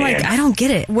 I mean, like, I don't get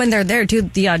it. When they're there,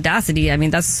 dude, the audacity. I mean,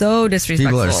 that's so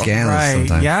disrespectful. People are scandalous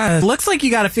sometimes. Yeah. It looks like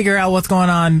you got to figure out what's going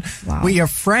on with your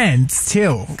friends,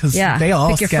 too. Because they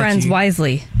all pick your friends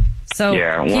wisely. So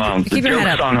yeah, well, keep your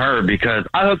head joke's up. on her because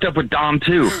I hooked up with Dom,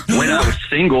 too, when I was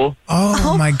single.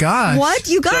 Oh, my gosh. What?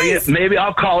 You guys? So, yeah, maybe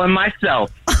I'll call him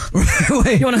myself.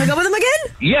 Wait. You want to hook up with him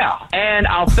again? Yeah, and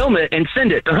I'll film it and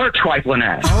send it to her trifling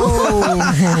ass.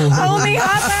 Homie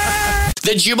hopper!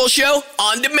 The Jubal Show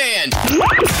on demand.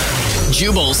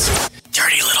 Jubal's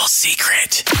dirty little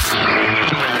secret.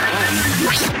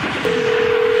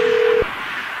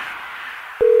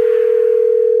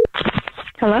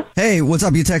 Hello? Hey, what's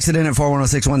up? You texted in at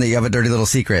 41061 that you have a dirty little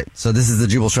secret. So this is the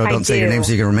Jubal Show. Don't say your name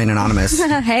so you can remain anonymous.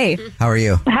 Hey. How are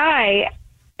you? Hi.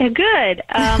 Good.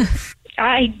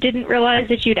 I didn't realize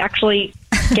that you'd actually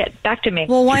get back to me.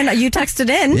 Well, why not? You texted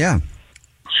in. Yeah.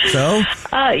 So?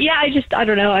 Yeah, I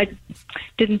don't know. I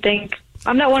didn't think...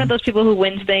 I'm not one of those people who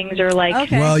wins things or like...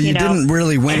 Okay. Well, you didn't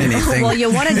really win anything. Well,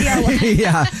 you wanted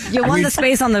you won the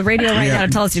space on the radio right now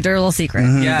to tell us your dirty little secret.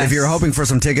 Mm-hmm. Yes. If you're hoping for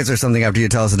some tickets or something after you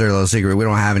tell us a dirty little secret, we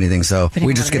don't have anything, so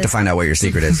we just get to find out what your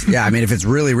secret is. Yeah, I mean, if it's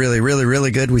really, really, really,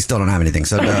 really good, we still don't have anything.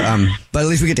 So, but at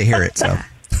least we get to hear it. So,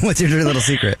 what's your dirty little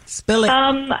secret? Spill it.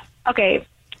 Okay.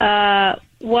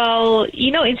 Well,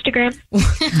 you know Instagram?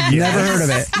 Never heard of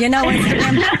it. You know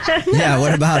Instagram? Yeah,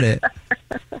 what about it?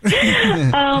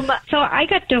 So I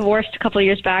got divorced a couple of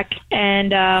years back,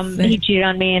 and he cheated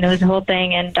on me, and it was a whole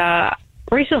thing. And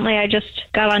recently, I just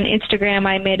got on Instagram.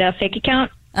 I made a fake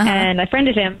account, and I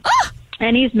friended him.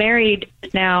 And he's married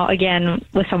now again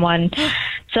with someone.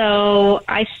 So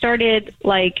I started,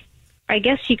 like, I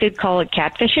guess you could call it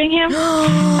catfishing him,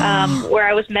 where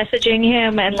I was messaging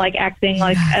him and, like, acting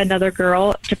like another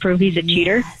girl to prove he's a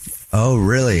cheater. Oh,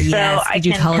 really? So I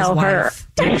can tell her.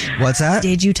 What's that?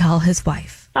 Did you tell his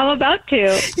wife? I'm about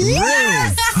to.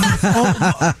 Yes!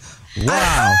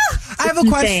 Wow. I have a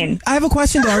question. I have a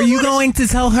question though. Are you going to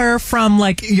tell her from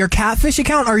like your catfish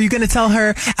account, or are you going to tell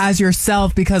her as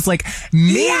yourself? Because like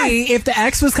me, if the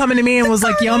ex was coming to me and was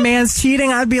like, "Yo, man's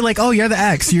cheating," I'd be like, "Oh, you're the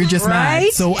ex. You're just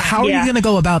mad." So how are you going to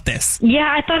go about this? Yeah,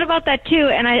 I thought about that too,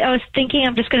 and I was thinking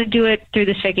I'm just going to do it through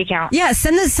this fake account. Yeah,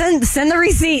 send the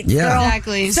receipts. Yeah, girl.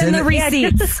 Exactly. Send the receipts. Yeah,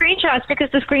 just the screenshots, because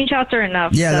the screenshots are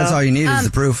enough. Yeah, that's all you need is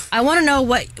the proof. I want to know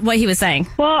what he was saying.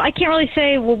 Well, I can't really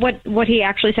say what he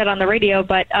actually said on the radio,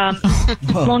 but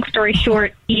long story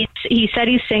short, he said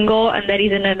he's single and that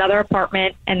he's in another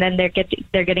apartment, and then they're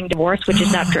getting divorced, which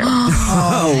is not true.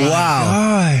 Oh, wow.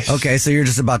 Gosh. Okay, so you're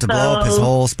just about to blow up his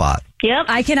whole spot. Yep.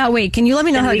 I cannot wait. Can you let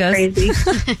me know how it goes? Crazy.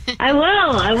 I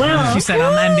will. She said,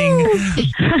 "I'm ending."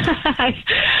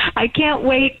 I can't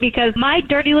wait, because my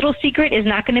dirty little secret is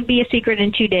not going to be a secret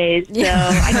in 2 days. So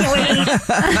I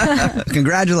can't wait.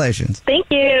 Congratulations. Thank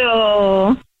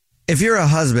you. If you're a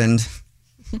husband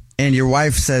and your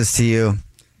wife says to you,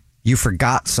 "You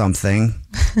forgot something,"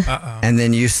 and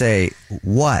then you say,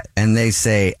 "What?" and they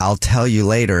say, "I'll tell you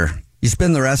later," you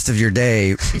spend the rest of your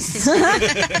day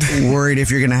worried if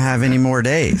you're going to have any more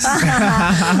days. Well,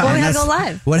 we had to go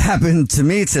live. What happened to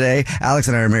me today? Alex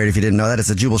and I are married, if you didn't know that. It's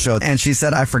a Jubal Show. And she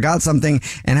said, "I forgot something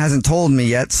and hasn't told me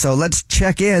yet. So let's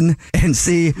check in and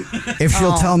see if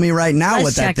she'll tell me right now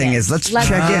what that thing is." Let's check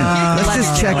in. Let's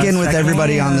just check in with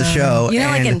everybody on the show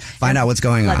and find out what's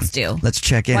going on. Let's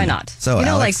check in. Why not? So, you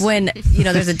know, Alex, like when,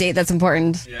 there's a date that's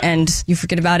important and you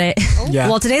forget about it. Yeah.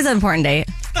 Well, today's an important date.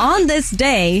 On this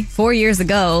day, 4 years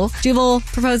ago, Jubal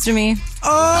proposed to me.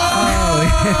 Oh,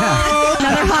 yeah.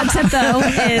 Another hot tip, though,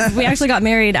 is we actually got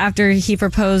married after he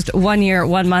proposed 1 year,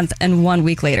 1 month, and 1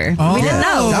 week later. We didn't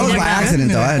know. That was by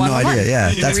accident, though. I had no idea.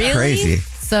 Yeah, that's crazy.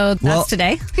 So that's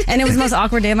today. And it was the most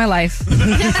awkward day of my life.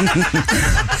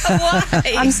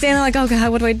 I'm standing like, oh God,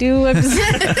 what do I do? I'm just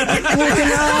looking,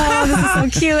 oh, this is so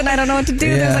cute, and I don't know what to do.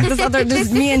 Yeah. There's like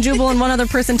there's me and Jubal and one other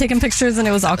person taking pictures, and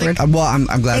it was awkward. Well, I'm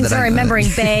glad Thanks that for remembering,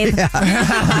 babe.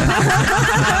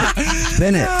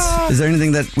 Bennett, is there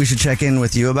anything that we should check in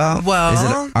with you about? Well, is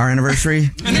it our anniversary?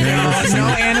 No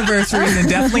anniversaries and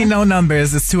definitely no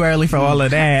numbers. It's too early for all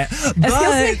of that.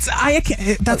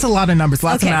 But that's a lot of numbers.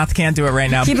 Lots of math. Can't do it right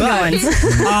now. Keep it going.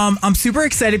 I'm super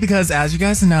excited because, as you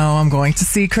guys know, I'm going to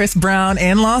see Chris Brown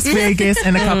in Las Vegas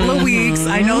in a couple of weeks.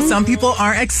 I know some people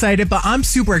aren't excited, but I'm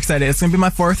super excited. It's going to be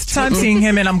my 4th time seeing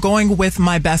him, and I'm going with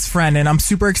my best friend, and I'm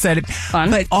super excited.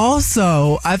 Fun. But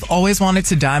also, I've always wanted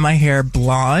to dye my hair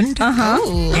blonde.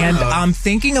 And I'm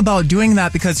thinking about doing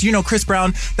that because, Chris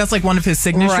Brown, that's like one of his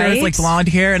signatures, like blonde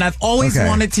hair, and I've always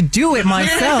wanted to do it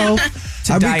myself.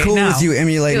 I'd be cool with you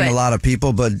emulating a lot of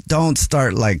people, but don't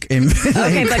start like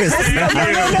emulating Chris.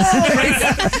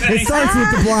 It starts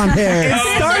with the blonde hair. It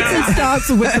starts and stops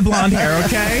with the blonde hair,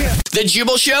 okay? The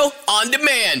Jubal Show on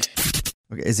demand.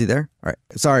 Okay, is he there? All right.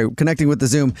 Sorry, connecting with the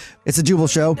Zoom. It's a Jubal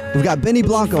Show. We've got Benny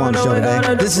Blanco on the show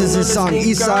today. This is his song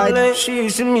Eastside. It's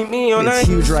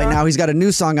huge right now. He's got a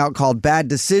new song out called Bad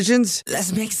Decisions.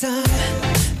 Let's make some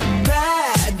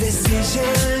bad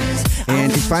decisions.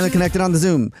 And if He's finally connected on the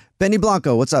Zoom. Benny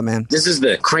Blanco, what's up, man? This is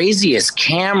the craziest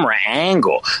camera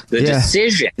angle. The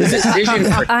decision.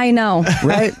 I know.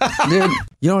 Right? Dude,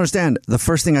 you don't understand. The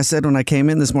first thing I said when I came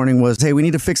in this morning was, hey, we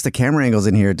need to fix the camera angles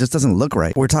in here. It just doesn't look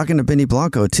right. We're talking to Benny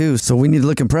Blanco, too, so we need to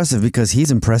look impressive because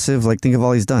he's impressive. Like, think of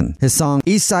all he's done. His song,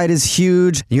 East Side is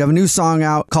huge. You have a new song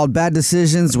out called Bad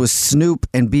Decisions with Snoop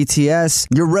and BTS.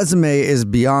 Your resume is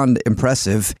beyond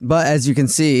impressive. But as you can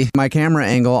see, my camera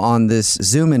angle on this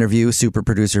Zoom interview, super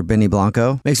producer Benny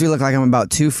Blanco, makes me look like I'm about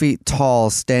 2 feet tall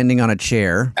standing on a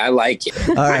chair. I like it.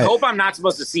 Right. I hope I'm not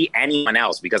supposed to see anyone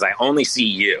else because I only see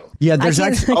you. Yeah, there's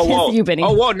actually... You, Benny.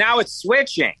 Oh, whoa, now it's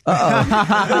switching.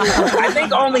 I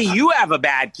think only you have a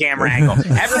bad camera angle.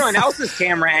 Everyone else's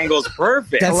camera angle is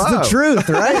perfect. That's the truth,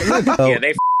 right? Look. Yeah,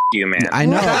 they you, man. I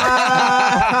know.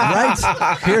 Right?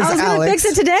 Here's I was Alex. going to fix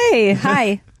it today.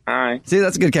 Hi. Hi. See,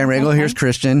 that's a good camera angle. Here's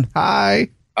Christian. Hi.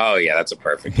 Oh, yeah, that's a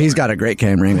perfect He's got a great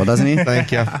camera angle, doesn't he?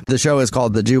 Thank you. The show is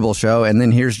called The Jubal Show, and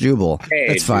then here's Jubal. Hey,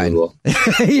 that's fine. Jubal.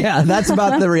 Yeah, that's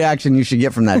about the reaction you should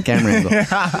get from that camera angle.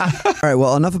 All right,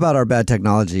 well, enough about our bad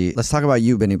technology. Let's talk about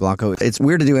you, Benny Blanco. It's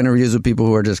weird to do interviews with people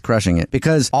who are just crushing it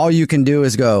because all you can do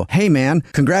is go, hey, man,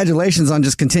 congratulations on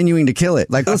just continuing to kill it.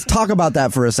 Like, let's talk about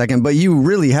that for a second, but you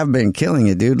really have been killing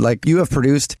it, dude. Like, you have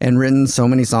produced and written so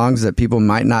many songs that people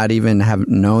might not even have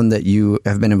known that you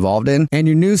have been involved in. And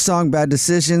your new song, Bad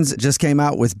Decisions, just came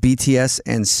out with BTS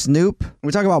and Snoop.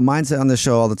 We talk about mindset on this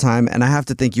show all the time, and I have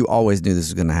to think you always knew this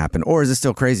was going to happen. Or is it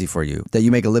still crazy for you that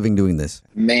you make a living doing this?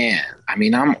 Man, I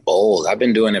mean, I'm old. I've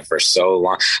been doing it for so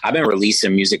long. I've been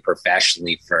releasing music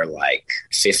professionally for like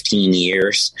 15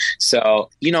 years. So,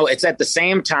 you know, it's at the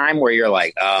same time where you're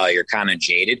like, oh, you're kind of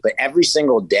jaded. But every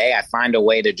single day I find a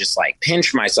way to just like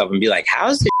pinch myself and be like, how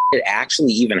is this shit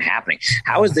actually even happening?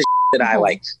 How is this that I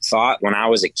like thought when I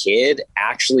was a kid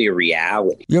actually a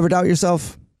reality? You ever doubt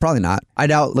yourself? Probably not. I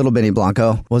doubt little Benny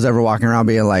Blanco was ever walking around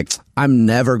being like, I'm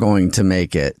never going to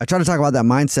make it. I try to talk about that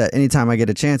mindset anytime I get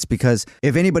a chance because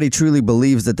if anybody truly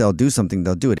believes that they'll do something,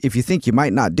 they'll do it. If you think you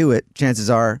might not do it, chances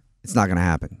are it's not going to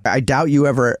happen. I doubt you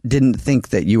ever didn't think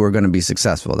that you were going to be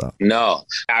successful, though. No,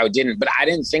 I didn't. But I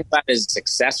didn't think that as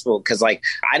successful because, like,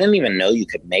 I didn't even know you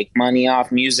could make money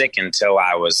off music until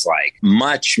I was, like,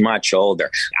 much, much older.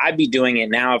 I'd be doing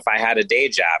it now if I had a day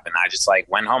job and I just, like,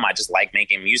 went home. I just like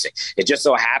making music. It just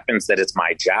so happens that it's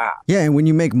my job. Yeah, and when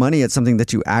you make money at something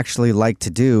that you actually like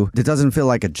to do, it doesn't feel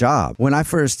like a job. When I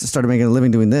first started making a living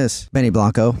doing this, Benny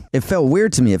Blanco, it felt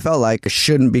weird to me. It felt like I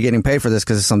shouldn't be getting paid for this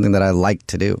because it's something that I like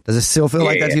to do. Does it still feel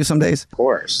like that to you some days? Of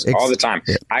course. All the time.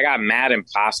 Yeah. I got mad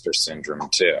imposter syndrome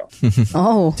too.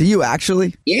 Oh. Do you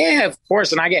actually? Yeah, of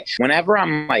course. And I get, whenever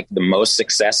I'm like the most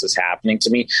success is happening to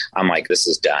me, I'm like, this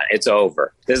is done. It's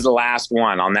over. This is the last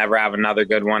one. I'll never have another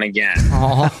good one again.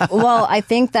 Well, I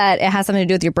think that it has something to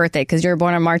do with your birthday because you were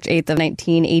born on March 8th of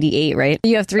 1988, right?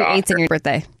 You have 3 8s in your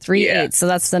birthday. 3 8s. So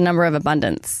that's the number of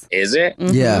abundance. Is it?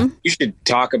 Mm-hmm. Yeah. You should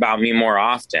talk about me more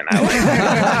often. I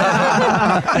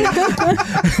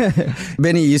like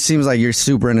Benny, you seems like you're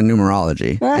super into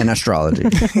numerology and astrology.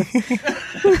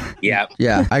 Yeah.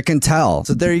 Yeah, I can tell.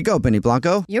 So there you go, Benny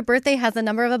Blanco. Your birthday has a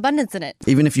number of abundance in it.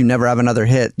 Even if you never have another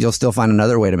hit, you'll still find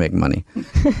another way to make money.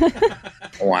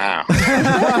 Wow.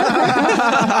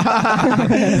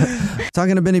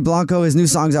 Talking to Benny Blanco, his new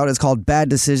song's out. It's called Bad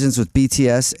Decisions with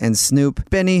BTS and Snoop.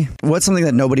 Benny, what's something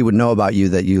that nobody would know about you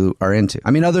that you are into?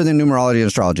 I mean, other than numerology and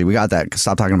astrology. We got that.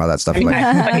 Stop talking about that stuff.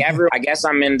 I guess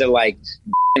I'm into like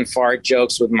and fart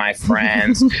jokes with my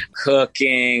friends,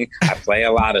 cooking. I play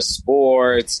a lot of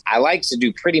sports. I like to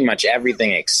do pretty much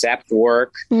everything except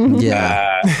work.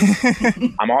 Yeah.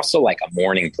 I'm also like a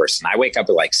morning person. I wake up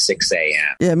at like 6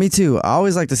 a.m. Yeah, me too. I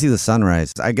always like to see the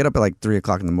sunrise. I get up at like 3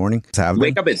 o'clock in the morning.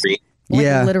 Wake up at 3. Like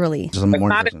yeah, literally. Just a morning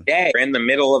not person. a day. We're in the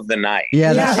middle of the night.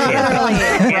 Yeah, that's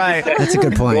right. That's a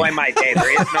good point. Enjoy my day.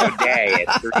 There is no day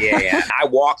at 3 a.m. I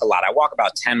walk a lot. I walk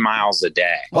about 10 miles a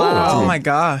day. Wow. Oh my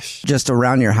gosh. Just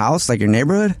around your house, like your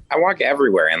neighborhood? I walk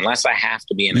everywhere unless I have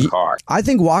to be in a car. I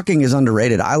think walking is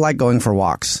underrated. I like going for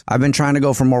walks. I've been trying to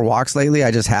go for more walks lately.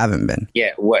 I just haven't been.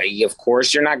 Yeah, well, of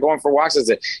course you're not going for walks. Is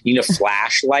it you need a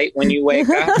flashlight when you wake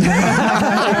up?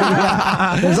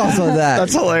 There's also that.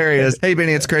 That's hilarious. Hey,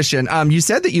 Benny, it's Christian. You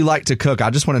said that you like to cook. I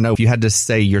just want to know if you had to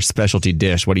say your specialty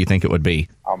dish, what do you think it would be?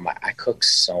 Oh my! I cook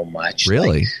so much.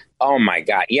 Really? Like, oh my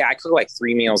God! Yeah, I cook like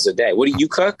 3 meals a day. What do you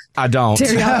cook? I don't.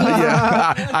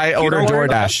 I order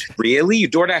DoorDash. Really? You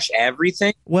DoorDash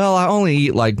everything? Well, I only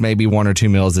eat like maybe 1 or 2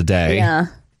 meals a day. Yeah.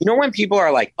 You know when people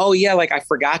are like, oh, yeah, like I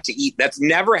forgot to eat. That's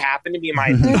never happened to me my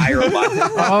entire life.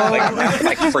 Like I've never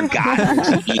like forgotten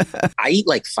to eat. I eat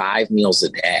like 5 meals a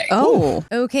day. Oh,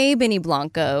 okay, Benny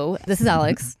Blanco. This is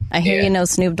Alex. I hear you know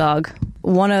Snoop Dogg.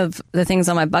 one of the things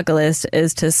on my bucket list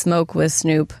is to smoke with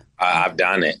Snoop. I've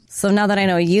done it. So now that I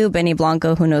know you, Benny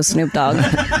Blanco, who knows Snoop Dogg.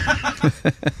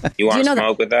 You want to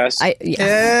smoke with us?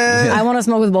 I want to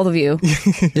smoke with both of you.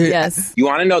 Yes. You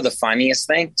want to know the funniest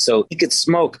thing? So he could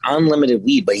smoke unlimited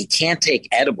weed, but he can't take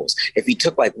edibles. If he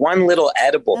took like one little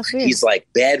edible, he's like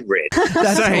bedridden.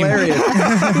 That's hilarious.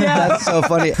 That's so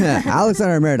funny. Alex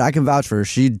and I are married. I can vouch for her.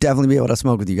 She'd definitely be able to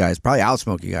smoke with you guys. Probably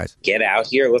outsmoke you guys. Get out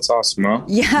here. Let's all smoke.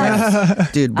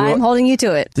 Yes. Dude, I'm holding you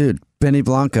to it. Dude, Benny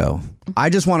Blanco, I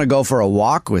just want to go for a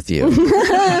walk with you.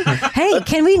 Hey,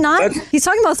 can we not? He's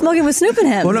talking about smoking with Snoop and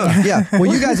him. Well, no, yeah.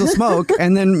 Well, you guys will smoke,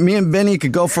 and then me and Benny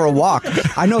could go for a walk.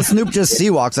 I know Snoop just sea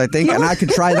walks, I think, and I could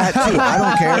try that too. I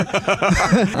don't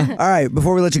care. All right,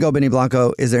 before we let you go, Benny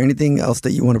Blanco, is there anything else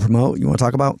that you want to promote? You want to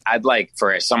talk about? I'd like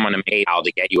for someone to make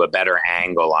to get you a better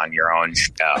angle on your own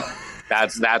show.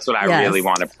 That's what I really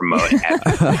want to promote.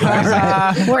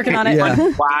 Working on it.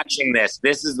 Yeah. Watching this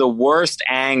is the worst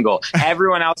angle.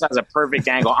 Everyone else has a perfect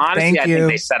angle. Honestly, I think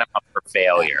they set him up for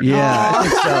failure. Yeah,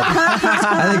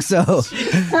 I think so.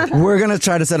 We're going to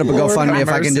try to set up a GoFundMe if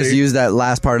I can just use that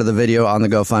last part of the video on the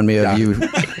GoFundMe of you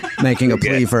making a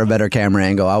plea for a better camera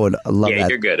angle. I would love that. Yeah,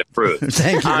 you're good. Approved.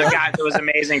 Thank you. Guys, it was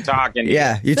amazing talking to you.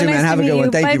 Yeah, you too, man. Have a good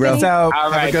one. Thank you, bro.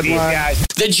 All right, good one. guys.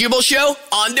 The Jubal Show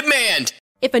on demand.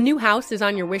 If a new house is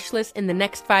on your wish list in the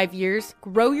next 5 years,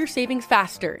 grow your savings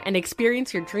faster and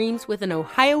experience your dreams with an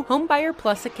Ohio Homebuyer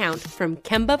Plus account from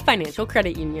Kemba Financial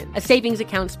Credit Union. A savings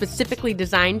account specifically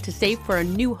designed to save for a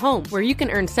new home where you can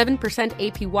earn 7%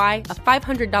 APY,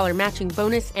 a $500 matching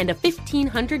bonus, and a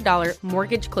 $1,500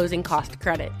 mortgage closing cost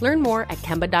credit. Learn more at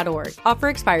Kemba.org. Offer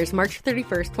expires March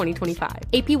 31st, 2025.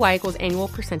 APY equals annual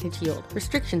percentage yield.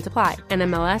 Restrictions apply.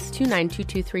 NMLS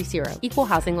 292230. Equal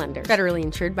housing lender. Federally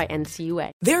insured by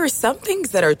NCUA. There are some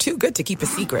things that are too good to keep a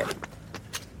secret.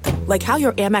 Like how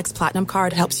your Amex Platinum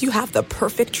card helps you have the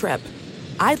perfect trip.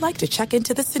 I'd like to check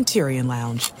into the Centurion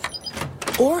Lounge.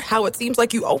 Or how it seems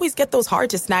like you always get those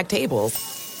hard-to-snag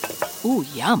tables. Ooh,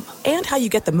 yum. And how you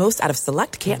get the most out of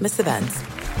select can't-miss events.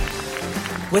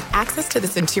 With access to the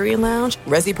Centurion Lounge,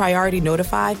 Resi Priority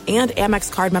Notified, and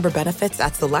Amex card member benefits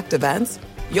at select events,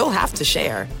 you'll have to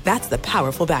share. That's the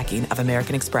powerful backing of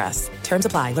American Express. Terms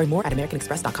apply. Learn more at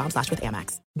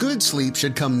americanexpress.com/withAmex. Good sleep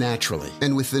should come naturally.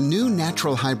 And with the new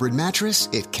Natural Hybrid mattress,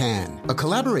 it can. A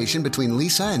collaboration between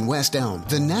Lisa and West Elm.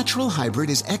 The Natural Hybrid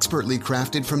is expertly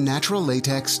crafted from natural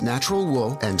latex, natural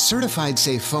wool, and certified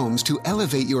safe foams to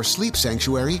elevate your sleep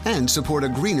sanctuary and support a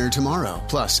greener tomorrow.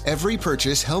 Plus, every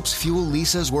purchase helps fuel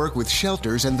Lisa's work with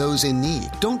shelters and those in need.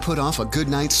 Don't put off a good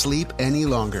night's sleep any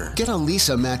longer. Get a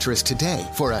Lisa mattress today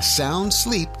for a sound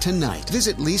sleep tonight.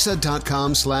 Visit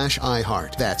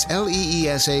lisa.com/iHeart. That's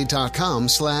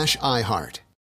LEESA.com/iHeart.